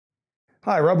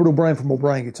Hi, Robert O'Brien from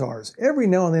O'Brien Guitars. Every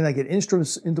now and then I get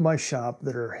instruments into my shop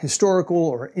that are historical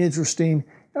or interesting,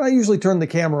 and I usually turn the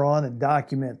camera on and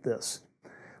document this.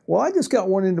 Well, I just got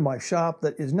one into my shop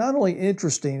that is not only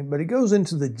interesting, but it goes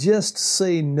into the just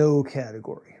say no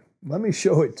category. Let me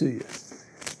show it to you.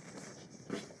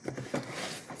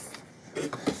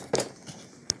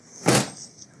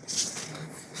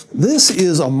 This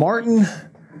is a Martin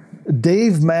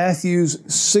Dave Matthews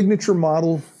signature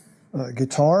model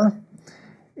guitar.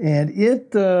 And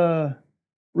it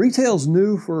retails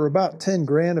new for about 10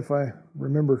 grand, if I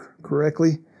remember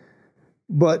correctly.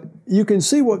 But you can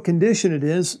see what condition it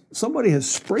is. Somebody has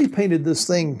spray painted this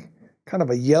thing kind of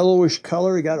a yellowish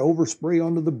color. It got overspray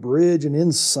onto the bridge and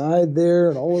inside there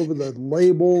and all over the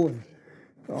label and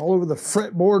all over the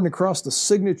fretboard and across the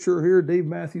signature here, Dave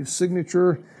Matthews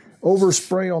signature,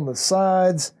 overspray on the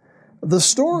sides. The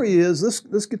story is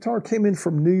this guitar came in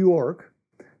from New York.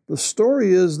 The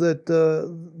story is that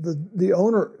the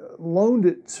owner loaned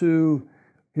it to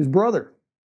his brother,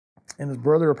 and his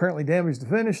brother apparently damaged the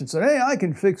finish and said, "Hey, I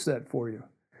can fix that for you."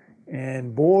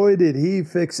 And boy, did he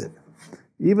fix it.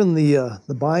 Even the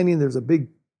binding, there's a big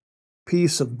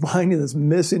piece of binding that's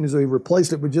missing, so he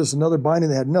replaced it with just another binding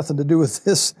that had nothing to do with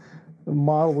this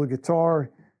model of guitar.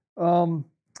 And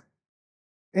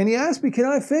he asked me, "Can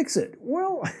I fix it?"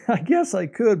 Well, I guess I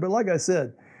could, but like I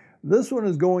said, this one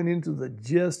is going into the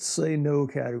just say no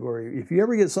category. If you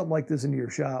ever get something like this into your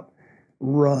shop,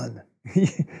 run.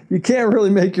 You can't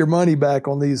really make your money back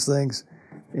on these things.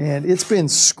 And it's been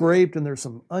scraped and there's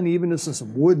some unevenness and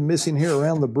some wood missing here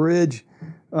around the bridge.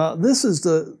 This is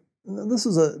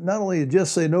not only a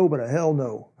just say no, but a hell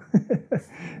no.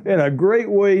 And a great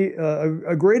way,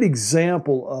 a great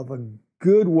example of a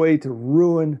good way to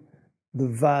ruin the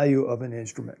value of an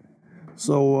instrument.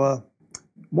 So,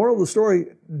 moral of the story,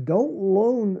 don't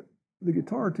loan the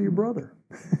guitar to your brother.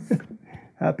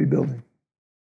 Happy building.